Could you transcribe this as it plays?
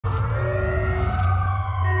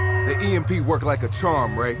The EMP worked like a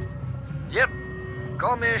charm, Ray. Yep.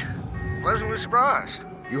 Call me pleasantly surprised.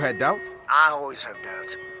 You had doubts? I always have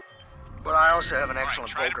doubts. But I also have an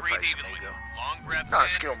excellent poker face, amigo. Not a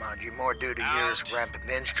skill, mind you, more due to years of rampant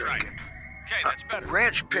binge drinking. Okay, that's better.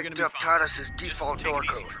 Ranch picked up Titus's default door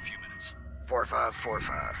code.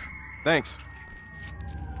 4545. Thanks.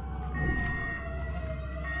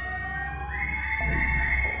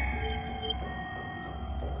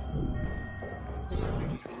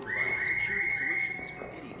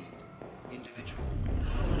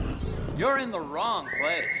 You're in the wrong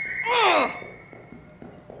place. Ugh!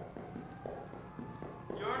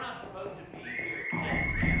 You're not supposed to be here.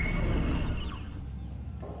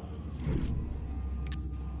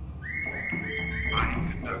 I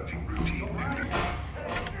am conducting routine duty.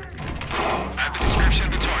 I have the description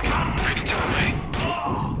of the target. Ready to obey.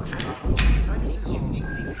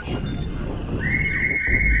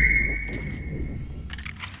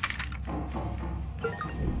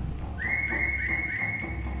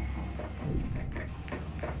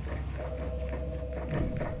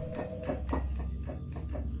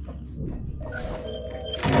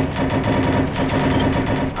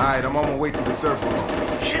 Alright, I'm on my way to the server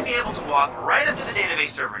room. You should be able to walk right up to the database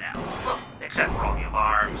server now. Well, except for all the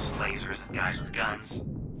alarms, lasers, and guys with guns.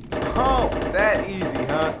 Oh, that easy,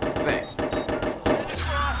 huh? Thanks.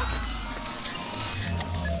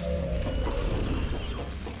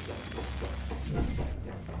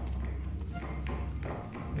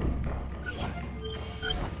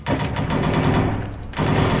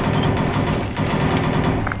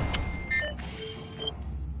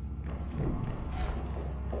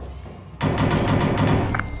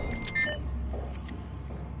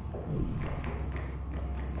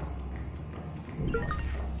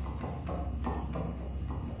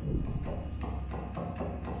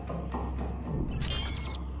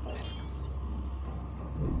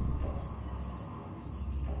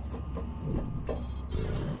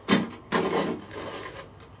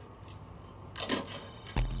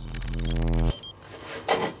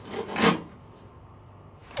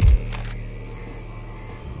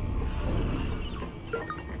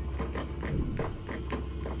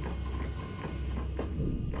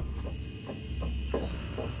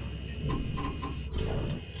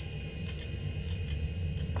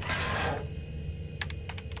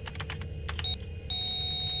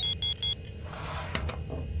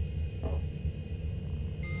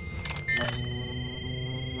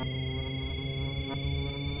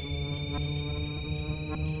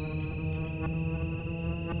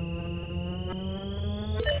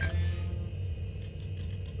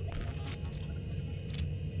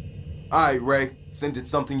 Alright, Ray. Sending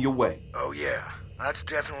something your way. Oh yeah, that's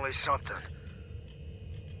definitely something.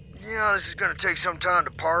 Yeah, this is gonna take some time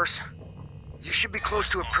to parse. You should be close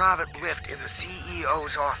to a private lift in the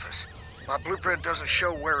CEO's office. My blueprint doesn't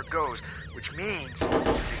show where it goes, which means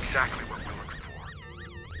it's exactly what we're looking for.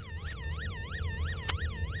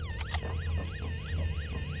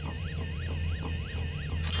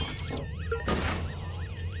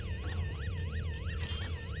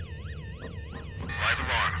 Live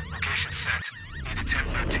alarm. Location set. Needed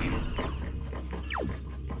 1013.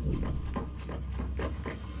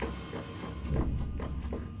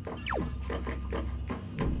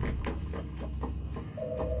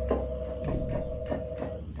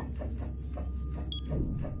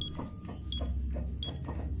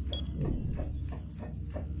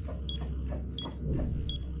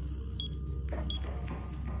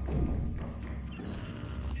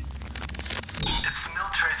 It's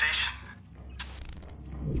militarization.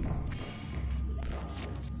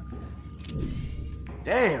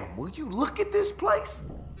 Damn, will you look at this place?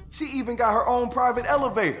 She even got her own private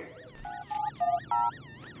elevator.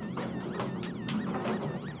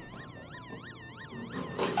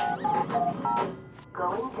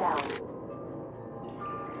 Going down.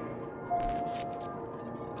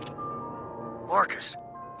 Marcus,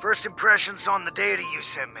 first impressions on the data you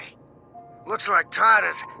sent me. Looks like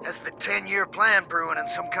Titus has the 10-year plan brewing in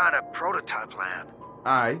some kind of prototype lab.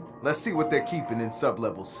 Alright, let's see what they're keeping in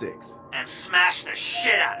sub-level 6. And smash the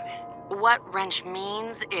shit out of it. What wrench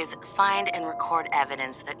means is find and record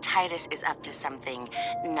evidence that Titus is up to something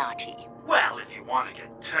naughty. Well, if you want to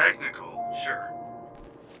get technical, sure.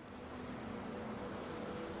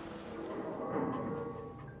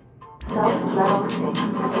 Sub-level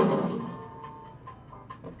 6.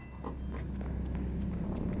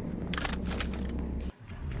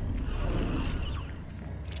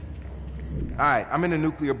 Alright, I'm in a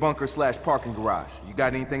nuclear bunker / parking garage. You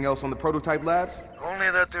got anything else on the prototype labs?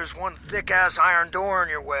 Only that there's one thick-ass iron door in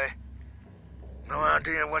your way. No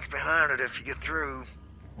idea what's behind it if you get through.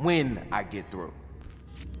 When I get through.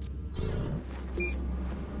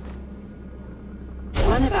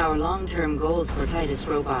 One of our long-term goals for Titus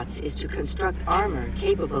robots is to construct armor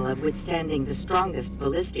capable of withstanding the strongest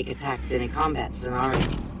ballistic attacks in a combat scenario.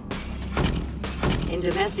 In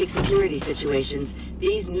domestic security situations,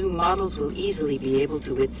 these new models will easily be able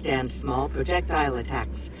to withstand small projectile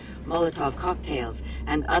attacks, Molotov cocktails,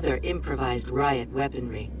 and other improvised riot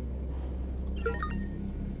weaponry.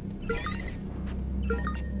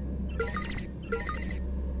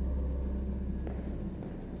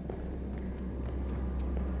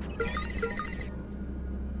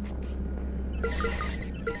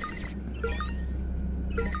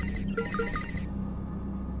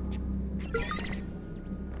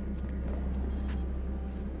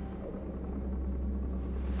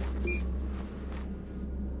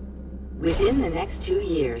 Within the next 2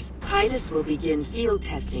 years, Titus will begin field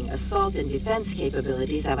testing assault and defense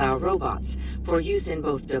capabilities of our robots for use in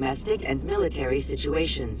both domestic and military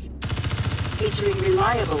situations. Featuring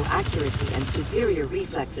reliable accuracy and superior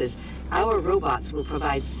reflexes, our robots will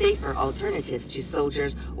provide safer alternatives to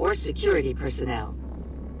soldiers or security personnel.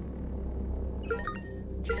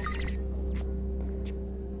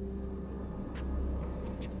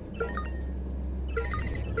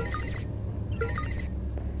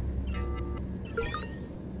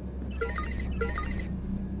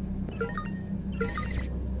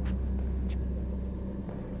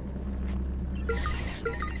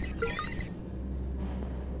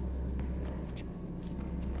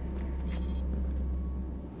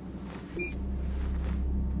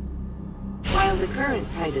 While the current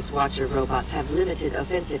Titus Watcher robots have limited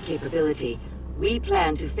offensive capability, we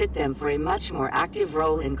plan to fit them for a much more active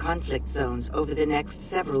role in conflict zones over the next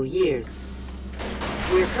several years.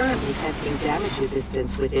 We're currently testing damage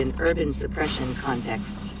resistance within urban suppression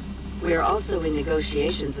contexts. We're also in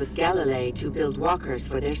negotiations with Galilei to build walkers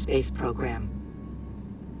for their space program.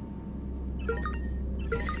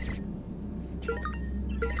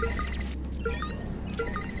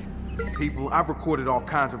 People, I've recorded all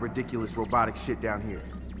kinds of ridiculous robotic shit down here.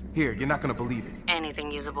 Here, you're not gonna believe it.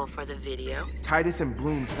 Anything usable for the video? Titus and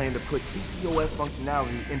Bloom plan to put CTOS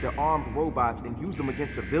functionality into armed robots and use them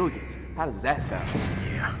against civilians. How does that sound?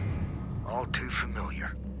 Yeah, all too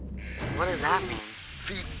familiar. What does that mean?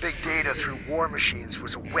 Feeding big data through war machines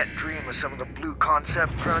was a wet dream of some of the blue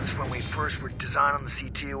concept grunts when we first were designing the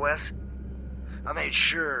CTOS. I made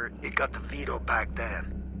sure it got the veto back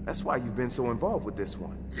then. That's why you've been so involved with this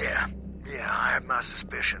one. Yeah, I had my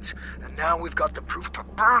suspicions. And now we've got the proof to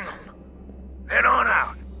burn them. Head on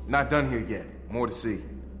out. Not done here yet. More to see.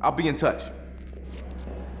 I'll be in touch.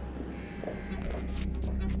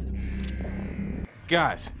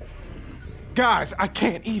 Guys, I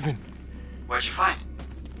can't even. What'd you find?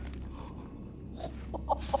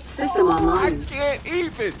 System online. I can't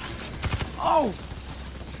even. Oh!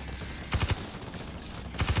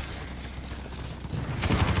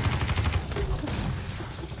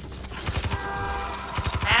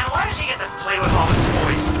 Man, why does he get to play with all the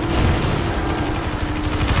toys?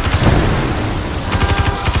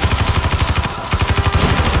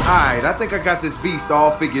 Alright, I think I got this beast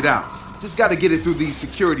all figured out. Just gotta get it through these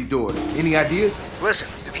security doors. Any ideas? Listen,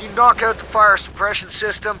 if you knock out the fire suppression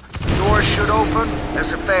system, the doors should open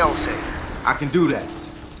as a failsafe. I can do that.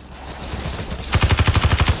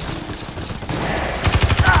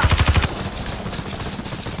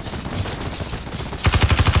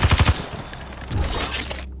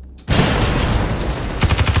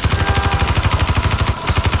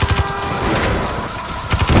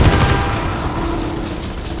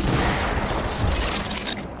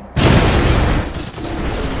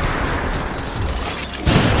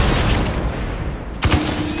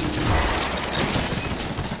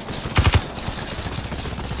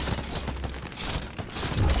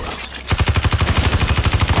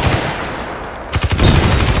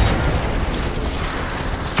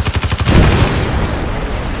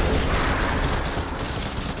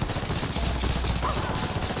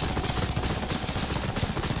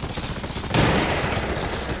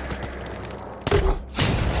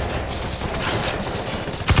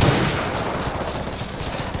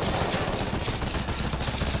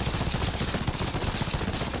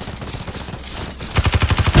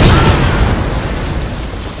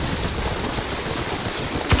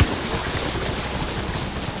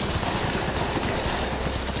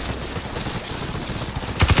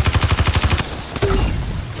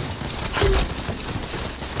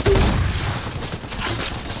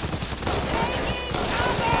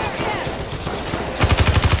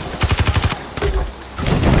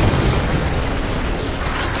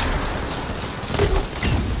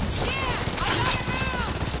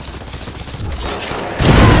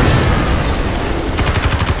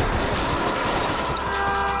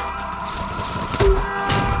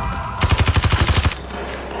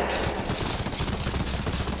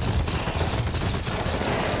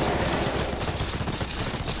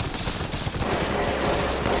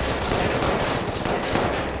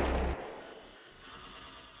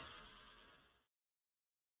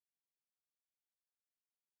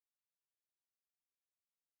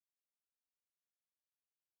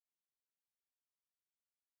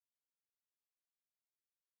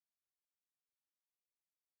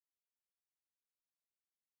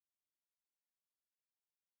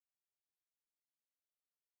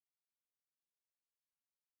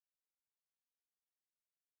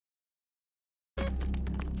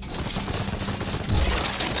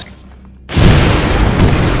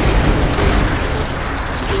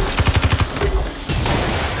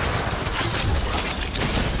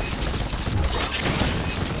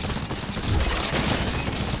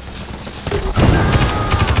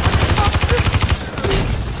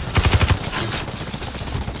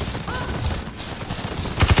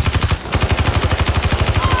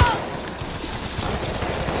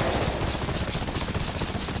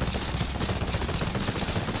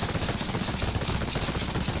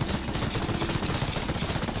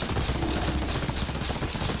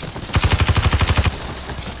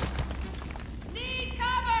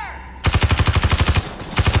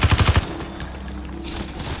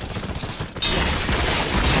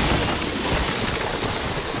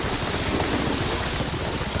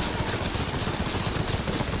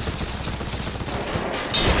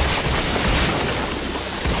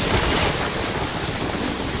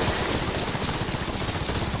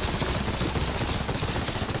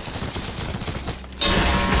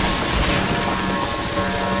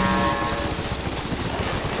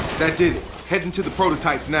 That did it. Heading to the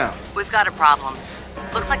prototypes now. We've got a problem.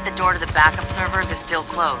 Looks like the door to the backup servers is still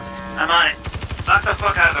closed. I'm on it. Knock the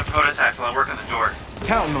fuck out of the prototype while I work on the door.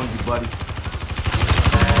 Counting on you, buddy.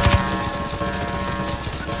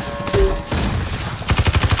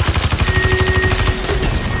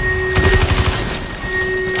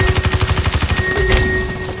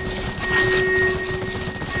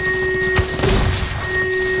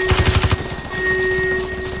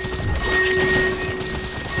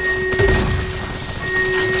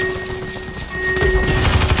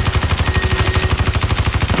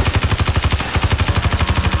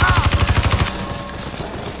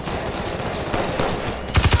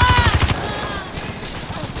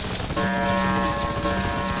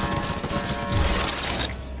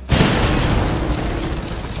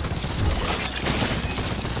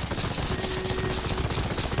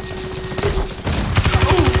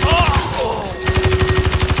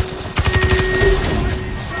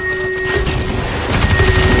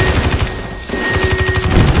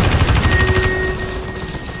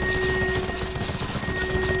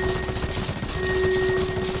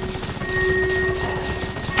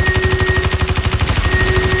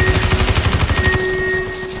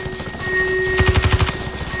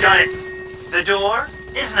 Got it. The door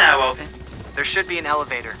is now open. There should be an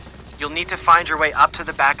elevator. You'll need to find your way up to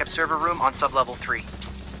the backup server room on sublevel 3.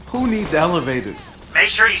 Who needs elevators? Make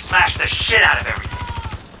sure you smash the shit out of everything.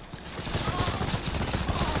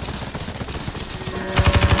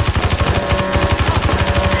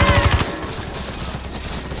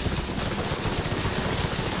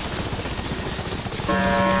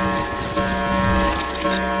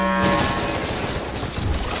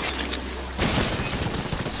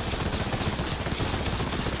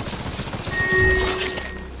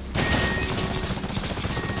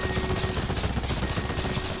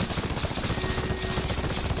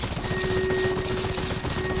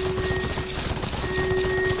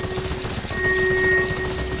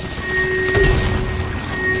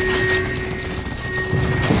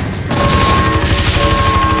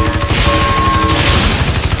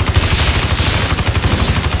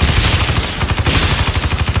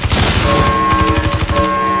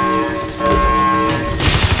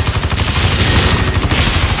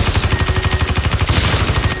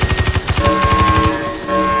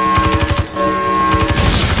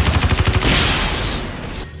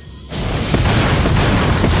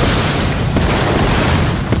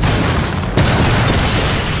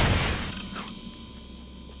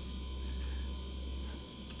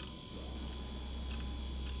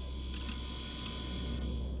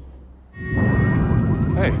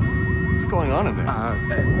 Hey, what's going on in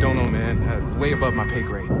there? Don't know, man. Way above my pay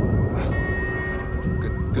grade.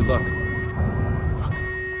 Good luck.